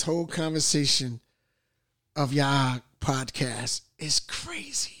into this whole conversation of y'all podcast. It's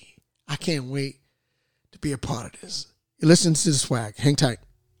crazy. I can't wait to be a part of this. You listen to the swag. Hang tight.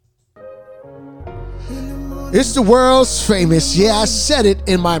 It's the world's famous, yeah, I said it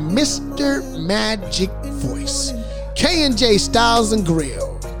in my Mr. Magic voice. K&J Styles and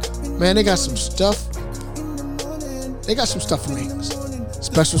Grill. Man, they got some stuff. They got some stuff for me.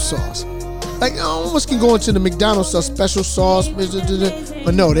 Special sauce. I almost can go into the McDonald's stuff, special sauce,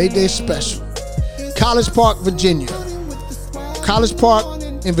 but no, they're special. College Park, Virginia. College Park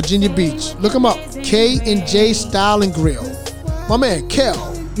in Virginia Beach. Look them up. K&J Style and Grill. My man,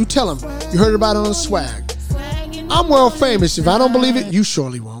 Kel, you tell him you heard about it on the swag. I'm world famous. If I don't believe it, you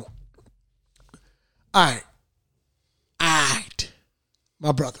surely won't. All right.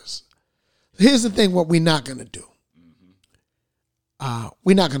 My brothers. here's the thing: what we're not gonna do.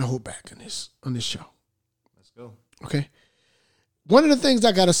 We're not gonna hold back on this show. Let's go. Okay. One of the things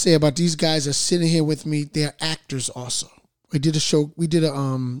I gotta say about these guys that are sitting here with me, they're actors also. I did a short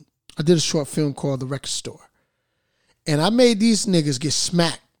film called The Record Store. And I made these niggas get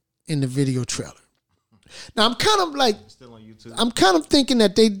smacked in the video trailer. Now I'm kind of like, Still on YouTube. I'm kind of thinking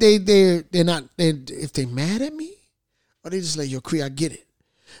that they're not, if they mad at me, or they just like, yo, Cree, I get it.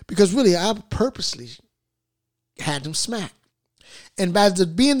 Because really, I purposely had them smacked. And by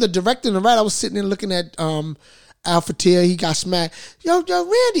being the director and the writer, I was sitting there looking at Alpha Tier, he got smacked. Yo,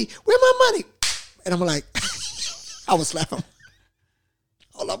 Randy, where my money? And I'm like, I was laughing.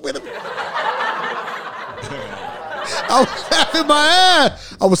 Hold up, wait a minute. I was laughing my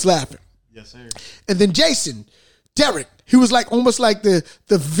ass. I was laughing. Yes, sir. And then Jason, Derek, he was like almost like the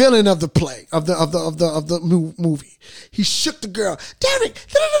villain of the play of the movie. He shook the girl. Derek,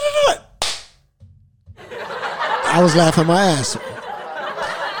 I was laughing my ass off.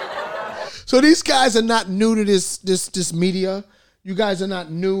 So these guys are not new to this media. You guys are not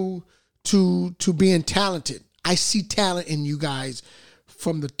new to being talented. I see talent in you guys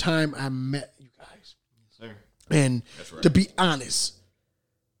from the time I met you guys. Sir. And to be honest,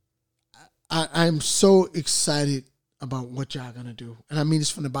 I'm so excited about what y'all gonna do. And I mean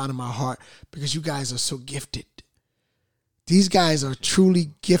this from the bottom of my heart because you guys are so gifted. These guys are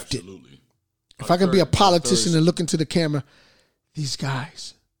truly gifted. Absolutely. If I can be a politician and look into the camera, these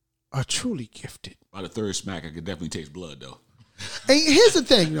guys are truly gifted. By the third smack, I could definitely taste blood, though. And here's the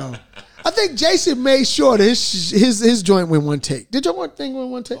thing, though. I think Jason made sure that his joint went one take. Did your thing went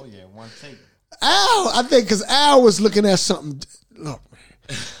one take? Oh, yeah, one take. Al, I think because Al was looking at something. Look,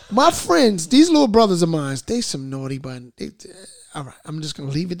 man. My friends, these little brothers of mine, they some naughty, but all right, I'm just going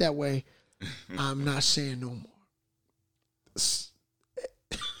to leave it that way. I'm not saying no more.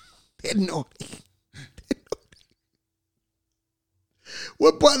 They're naughty.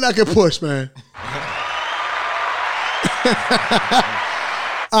 What button I can push, man?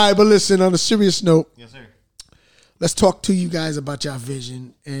 All right, but listen, on a serious note, yes, sir. Let's talk to you guys about your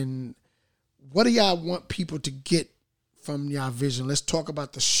vision and what do y'all want people to get from your vision? Let's talk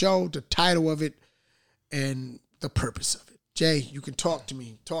about the show, the title of it, and the purpose of it. Jay, you can talk to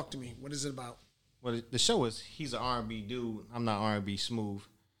me. Talk to me. What is it about? Well, the show is he's an R&B dude. I'm not R&B smooth.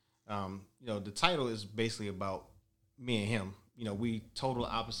 The title is basically about me and him. We total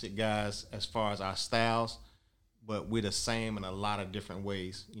opposite guys as far as our styles, but we're the same in a lot of different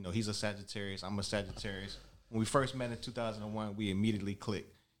ways. He's a Sagittarius. I'm a Sagittarius. When we first met in 2001, we immediately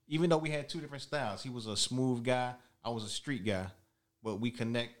clicked. Even though we had two different styles. He was a smooth guy. I was a street guy. But we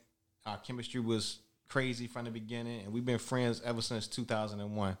connect. Our chemistry was crazy from the beginning, and we've been friends ever since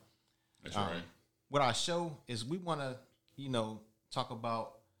 2001. That's right. What our show is, we want to, talk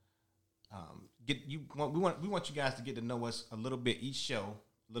about. We want you guys to get to know us a little bit each show,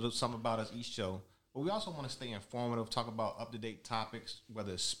 a little something about us each show. But we also want to stay informative, talk about up-to-date topics,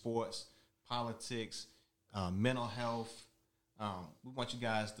 whether it's sports, politics, mental health. We want you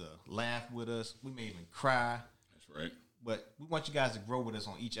guys to laugh with us. We may even cry. That's right. But we want you guys to grow with us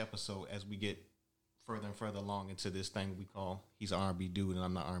on each episode as we get further and further along into this thing we call he's an R&B dude and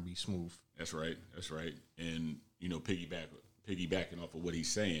I'm not R&B smooth. That's right. That's right. And, piggybacking off of what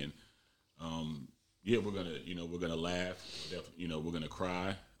he's saying, we're gonna laugh. We're gonna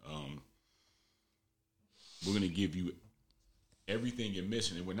cry. We're gonna give you everything you're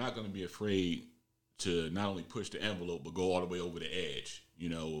missing, and we're not gonna be afraid to not only push the envelope but go all the way over the edge.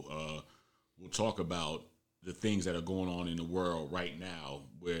 We'll talk about the things that are going on in the world right now,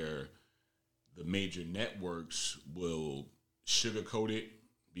 where the major networks will sugarcoat it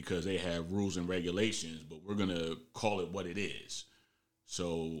because they have rules and regulations, but we're gonna call it what it is.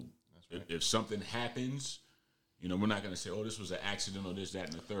 So if something happens, we're not going to say, oh, this was an accident or this, that,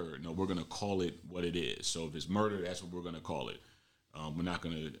 and the third. No, we're going to call it what it is. So if it's murder, that's what we're going to call it. We're not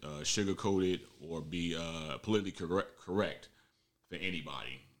going to sugarcoat it or be politically correct for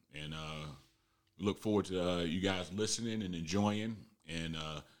anybody. And we look forward to you guys listening and enjoying and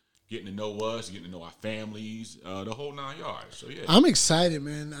getting to know us, getting to know our families, the whole 9 yards. So, yeah. I'm excited,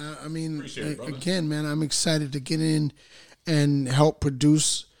 man. I mean, again, man, I'm excited to get in and help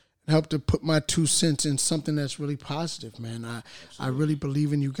produce, help to put my 2 cents in something that's really positive, man. I really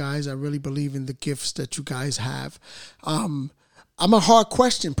believe in you guys. I really believe in the gifts that you guys have. I'm a hard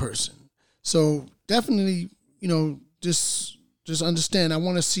question person. So definitely, just understand, I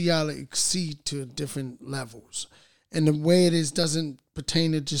want to see y'all exceed to different levels. And the way it is doesn't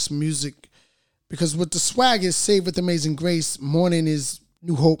pertain to just music. Because what the swag is, Saved with Amazing Grace, morning is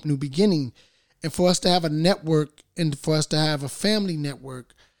new hope, new beginning. And for us to have a network and for us to have a family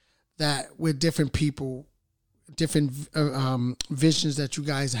network that with different people, different visions that you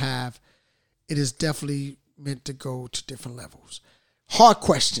guys have, it is definitely meant to go to different levels. Hard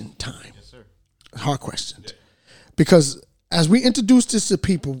question time. Yes, sir. Hard questions. Yeah. Because as we introduce this to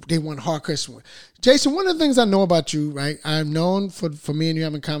people, they want hard questions. Jason, one of the things I know about you, right? I've known for me and you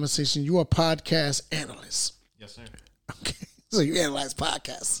having conversation, you are a podcast analyst. Yes, sir. Okay. So you analyze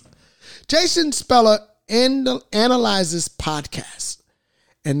podcasts. Jason Speller analyzes podcasts.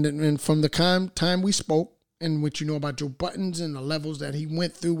 And from the time we spoke, and what you know about Joe Buttons and the levels that he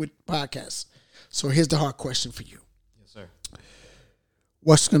went through with podcasts. So here's the hard question for you. Yes, sir.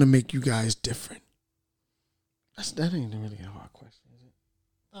 What's going to make you guys different? That ain't really a hard question, is it?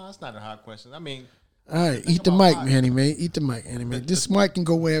 No, that's not a hard question. I mean, all right, eat the mic, Annie Mae. Eat the mic, Annie Mae. This mic can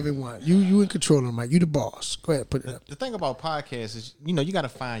go wherever you want. You in control of the mic. You the boss. Go ahead, put it up. The thing about podcasts is, you got to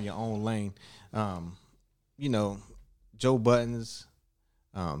find your own lane. Joe Buttons,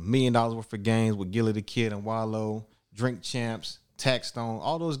 $1 million worth of games with Gilly the Kid and Wallow, Drink Champs, Taxstone.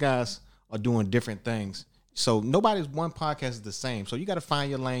 All those guys are doing different things. So nobody's one podcast is the same. So you got to find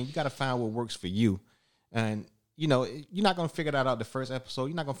your lane. You got to find what works for you. And you're not going to figure that out the first episode.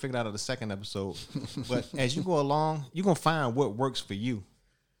 You're not going to figure that out the second episode. But as you go along, you're going to find what works for you.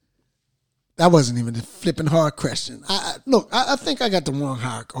 That wasn't even a flipping hard question. I think I got the wrong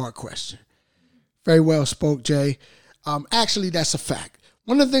hard question. Very well spoke, Jay. Actually, that's a fact.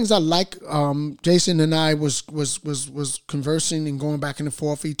 One of the things I like, Jason and I was conversing and going back and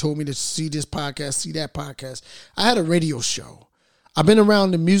forth. He told me to see this podcast, see that podcast. I had a radio show. I've been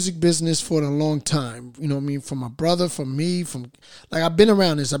around the music business for a long time. You know what I mean? From my brother, from me, I've been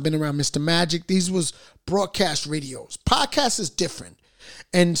around this. I've been around Mr. Magic. These was broadcast radios. Podcast is different.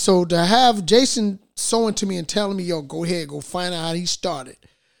 And so to have Jason sewing to me and telling me, yo, go ahead, go find out how he started.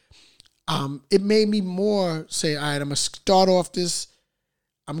 It made me more say, all right, I'm going to start off this.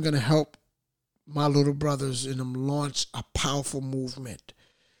 I'm going to help my little brothers and them launch a powerful movement.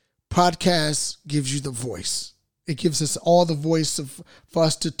 Podcast gives you the voice. It gives us all the voice for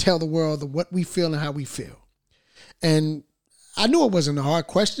us to tell the world what we feel and how we feel. And I knew it wasn't a hard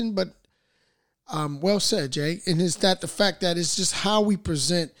question, but well said, Jay. And it's that the fact that it's just how we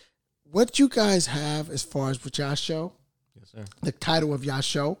present what you guys have as far as with y'all show. Yes, sir. The title of y'all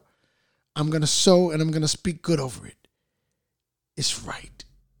show. I'm going to sow and I'm going to speak good over it. It's right.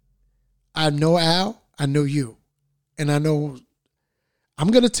 I know Al. I know you. And I know I'm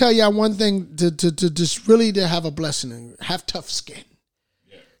going to tell y'all one thing to just really to have a blessing and have tough skin.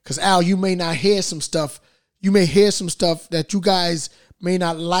 Because Al, you may not hear some stuff. You may hear some stuff that you guys may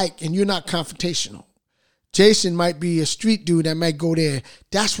not like and you're not confrontational. Jason might be a street dude that might go there.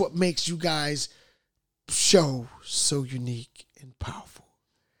 That's what makes you guys show so unique and powerful.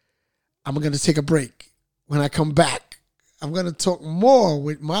 I'm going to take a break. When I come back, I'm going to talk more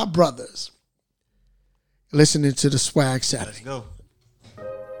with my brothers listening to the Swag Saturday. Let's go.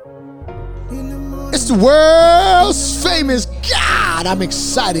 It's the world's famous God. I'm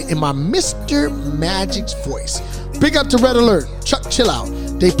excited in my Mr. Magic's voice. Big up to Red Alert, Chuck Chill Out.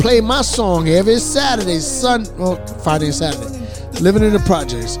 They play my song every Saturday, Friday and Saturday. Living in the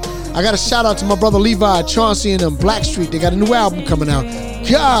projects. I got a shout out to my brother Levi, Chauncey, and them Black Street. They got a new album coming out.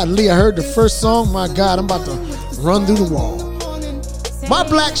 God, Lee, I heard the first song. My God, I'm about to run through the wall. My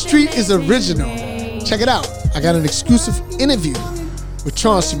Black Street is original. Check it out. I got an exclusive interview with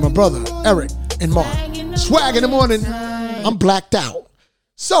Chauncey, my brother, Eric, and Mark. Swag in the morning. I'm blacked out.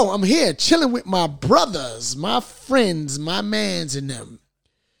 So I'm here chilling with my brothers, my friends, my mans and them.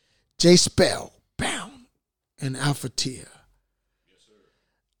 J Spellbound and Alpha Tia.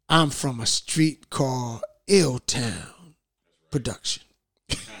 I'm from a street called Ill Town Production.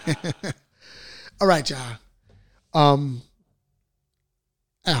 All right, y'all.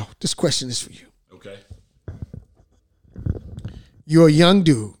 Al, this question is for you. Okay. You're a young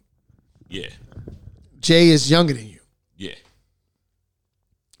dude. Yeah. Jay is younger than you. Yeah.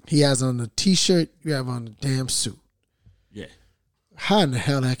 He has on a t-shirt. You have on a damn suit. Yeah. How in the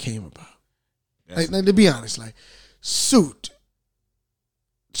hell that came about? Like, to be honest, like suit,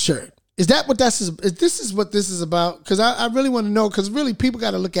 shirt. Is that what this is what this is about? Because I really want to know. Because really, people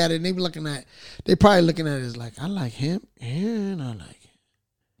got to look at it, and they probably looking at it as like, I like him and I like him.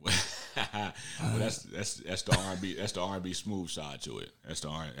 Well, that's the R&B. That's the R&B smooth side to it. That's the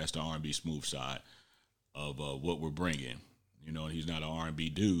R&B smooth side of what we're bringing. You know, he's not an R&B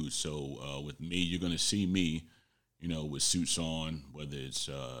dude. So with me, you're gonna see me, you know, with suits on, whether it's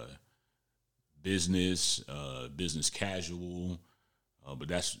business casual. But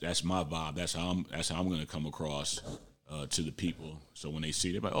that's my vibe. That's how I'm gonna come across to the people. So when they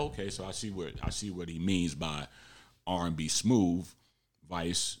see, they're like, okay, so I see what he means by R&B smooth,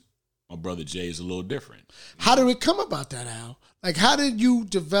 vice my brother Jay is a little different. How did it come about that, Al? Like, how did you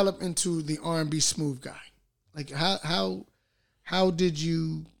develop into the R&B smooth guy? Like, how did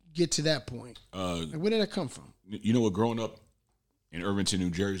you get to that point? Like, where did that come from? You know what? Growing up in Irvington,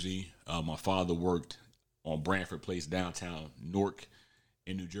 New Jersey, my father worked on Branford Place downtown Newark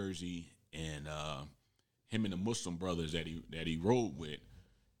in New Jersey, and him and the Muslim brothers that he rode with,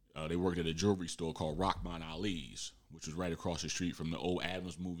 they worked at a jewelry store called Rockmont Ali's, which was right across the street from the old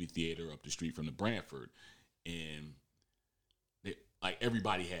Adams movie theater, up the street from the Branford, and like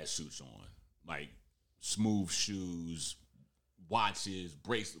everybody had suits on, like smooth shoes, watches,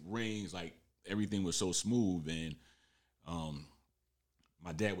 bracelet, rings, like everything was so smooth. And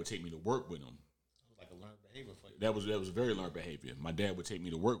my dad would take me to work with him. Like a learned behavior for you. That was very learned behavior. My dad would take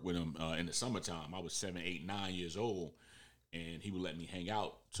me to work with him in the summertime. I was 7, 8, 9 years old, and he would let me hang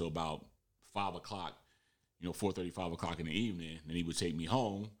out till about 5 o'clock, 4:30, 5 o'clock in the evening. And he would take me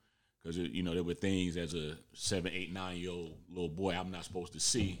home because, there were things as a 7, 8, 9-year-old little boy I'm not supposed to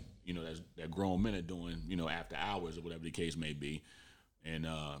see, that grown men are doing, after hours or whatever the case may be. And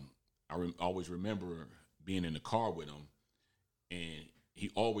I always remember being in the car with him, and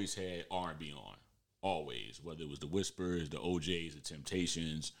he always had R&B on, always, whether it was the Whispers, the OJs, the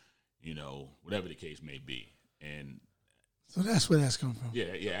Temptations, whatever the case may be. And so that's where that's come from.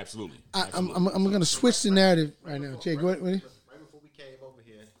 Yeah, absolutely. I'm going to switch the narrative right now. Jay, go ahead. Right before we came over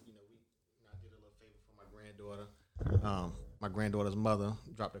here, I did a little favor for my granddaughter. My granddaughter's mother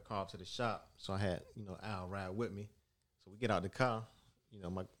dropped the car up to the shop, so I had, Al ride with me. So we get out the car.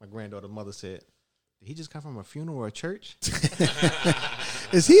 My granddaughter's mother said, "Did he just come from a funeral or a church?"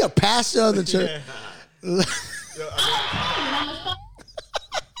 Is he a pastor of the church? Yeah.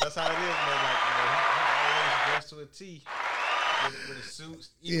 That's how it is, man. Like, he always dressed to a T with his suits.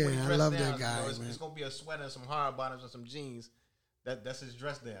 Even when he I dressed love down, that guy, man. It's gonna be a sweater, some hard bottoms, and some jeans. That's his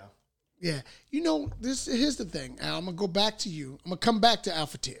dress down. Yeah. Here's the thing, Al. I'm going to go back to you. I'm going to come back to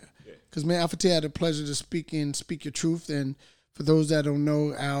Alpha Tier. Because, man, Alpha Tier had the pleasure to speak your truth. And for those that don't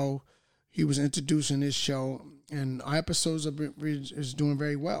know, Al, he was introducing his show. And our episodes is doing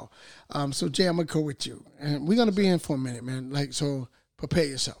very well. So, Jay, I'm going to go with you. And we're going to be in for a minute, man. Like, so prepare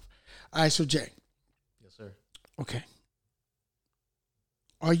yourself. All right, so, Jay. Yes, sir. Okay.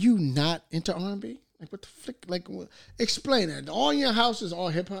 Are you not into R&B? Like, what the flick? Like, explain that. All in your house is all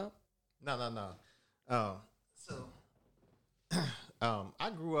hip-hop? No. I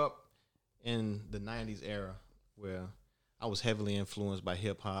grew up in the 90s era where I was heavily influenced by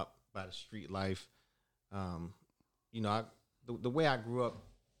hip hop, by the street life. The way I grew up,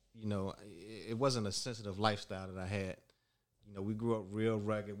 it wasn't a sensitive lifestyle that I had. We grew up real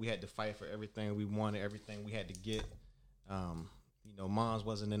rugged. We had to fight for everything we wanted, everything we had to get. Moms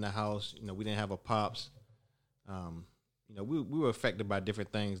wasn't in the house. We didn't have a pops. We were affected by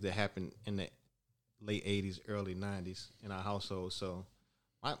different things that happened in the late 80s, early 90s in our household. So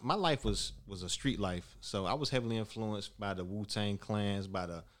my life was a street life. So I was heavily influenced by the Wu-Tang Clans, by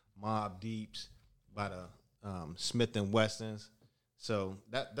the Mobb Deeps, by the Smith & Wessons. So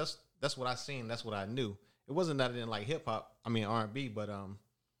that's what I seen. That's what I knew. It wasn't that I didn't like hip hop. I mean R&B, but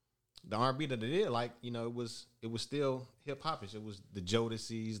the R&B that I did like, it was still hip hopish. It was the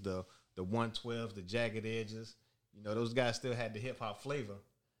Jodeci's, the 112s, the Jagged Edges. Those guys still had the hip hop flavor.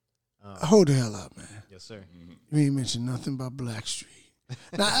 Hold the hell up, man. Yes, sir. You ain't mentioned nothing about Blackstreet.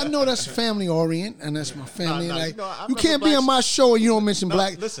 Now, I know that's family orient, and that's my family. You can't be on my show and you don't mention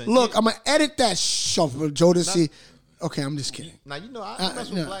Black. Listen, look, I'm going to edit that show for Jodeci. Okay, I'm just kidding. Now, I mess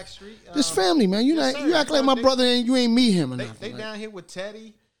with Blackstreet. This family, man. You act like my brother and you ain't meet him or nothing. They down here with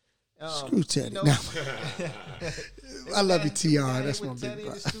Teddy. Screw Teddy. I love you, TR. That's my big brother. Teddy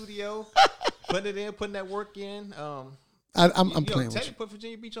in the studio, putting that work in. I'm playing with Teddy you. put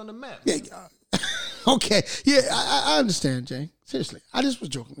Virginia Beach on the map. Yeah. Okay. Yeah, I understand, Jay. Seriously. I just was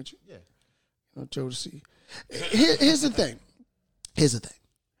joking with you. Yeah. Jodeci. Here's the thing.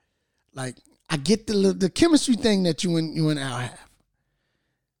 Like, I get the chemistry thing that you and Al have.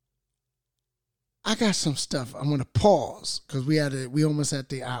 I got some stuff. I'm gonna pause because we almost at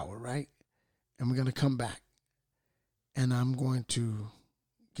the hour, right? And we're gonna come back, and I'm going to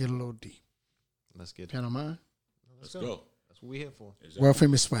get a little deep. Let's get it. Can I mind? Let's go. That's what we're here for. Exactly. World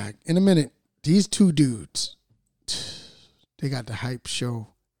famous swag. In a minute, these two dudes, they got the hype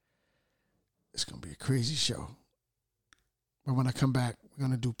show. It's gonna be a crazy show. But when I come back, we're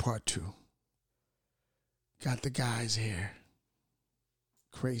gonna do part 2. Got the guys here.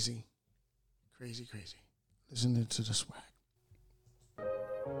 Crazy. Listening to the swag.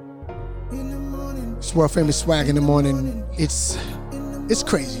 It's world famous swag in the morning. It's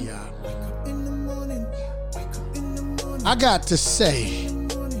crazy, y'all. I got to say,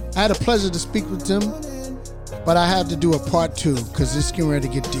 I had a pleasure to speak with them, but I had to do a part 2 because it's getting ready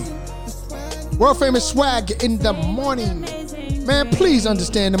to get deep. World famous swag in the morning. Man, please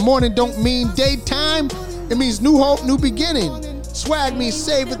understand, the morning don't mean daytime. It means new hope, new beginning. Swag means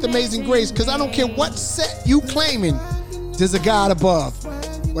saved with amazing grace, because I don't care what set you claiming, there's a God above.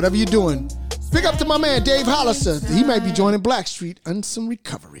 Whatever you're doing. Big up to my man, Dave Hollister. He might be joining Blackstreet on some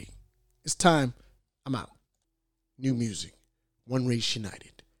recovery. It's time. I'm out. New music. One Race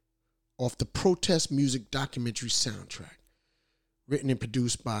United. Off the Protest Music documentary soundtrack. Written and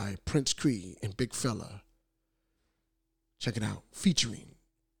produced by Prince Cree and Big Fella. Check it out. Featuring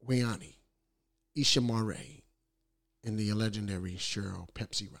Wayani, Isha Marae, and the legendary Cheryl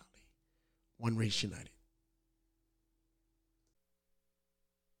Pepsi Riley. One Race United.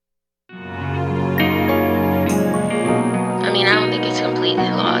 I mean, I don't think it's completely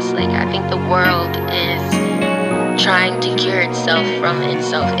lost. Like, I think the world is trying to cure itself from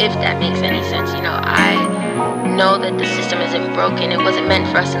itself, if that makes any sense. You know, I know that the system isn't broken. It wasn't meant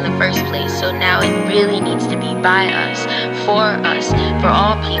for us in the first place. So now it really needs to be by us, for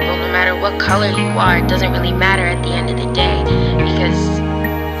all people, no matter what color you are. It doesn't really matter at the end of the day, because,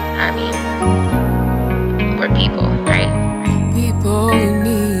 I mean, we're people, right? People, we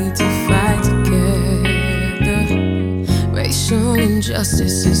need to fight together. Racial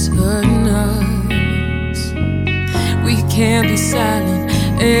injustice is hurting us. We can't be silent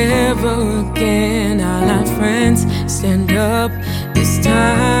ever again. All our friends, stand up. This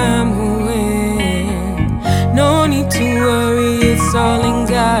time we'll win. No need to worry, it's all in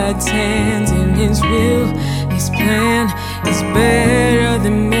God's hands. And His will, His plan is better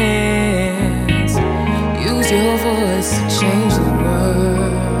than man's. Use your voice to change the world.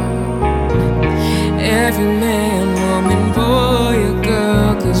 Every man, woman, boy or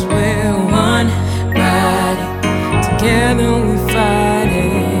girl, 'cause we're one body. Together we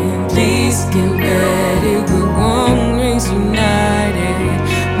fighting. Please get ready. We're one race united.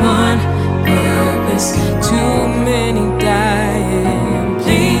 One purpose, too many dying.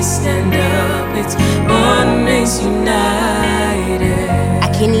 Please stand up. It's one race united. I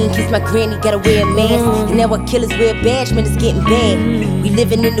can't even kiss my granny, gotta wear a mask. And now our killers wear a badge, man, it's getting bad. We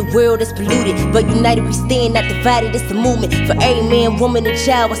living in a world that's polluted, but united we stand, not divided, it's a movement. For every man, woman, and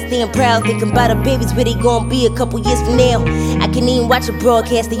child, I stand proud. Thinking about our babies, where they gonna be a couple years from now. I can't even watch a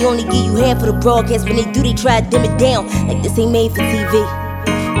broadcast, they only give you half of the broadcast. When they do, they try to dim it down, like this ain't made for TV.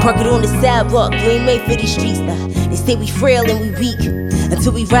 Park it on the sidewalk, you ain't made for these streets. They say we frail and we weak.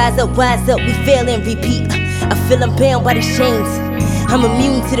 Until we rise up, we fail and repeat. I feel I'm bound by these chains. I'm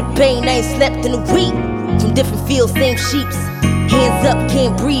immune to the pain, I ain't slept in a week. From different fields, same sheeps. Hands up,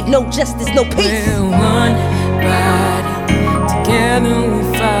 can't breathe, no justice, no peace. We're one body, together we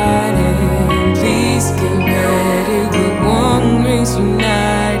fighting. Please get ready, we're one race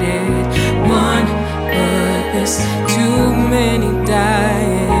united. One purpose, too many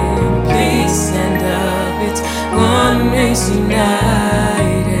dying. Please stand up, it's one race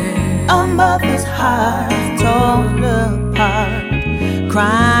united. A mother's heart torn apart,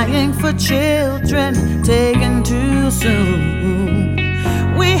 crying for children taken too soon.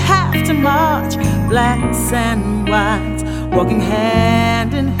 We have to march, blacks and whites, walking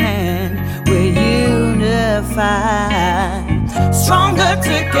hand in hand, we're unified. Stronger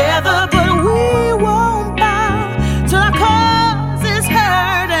together, but we won't bow till our cause is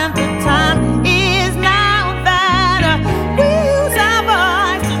heard. And the time is now that we use our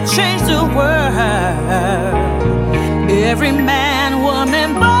voice to change the world. Every man,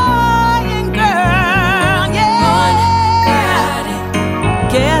 woman, boy, and girl, yeah. One body,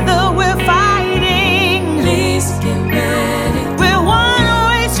 together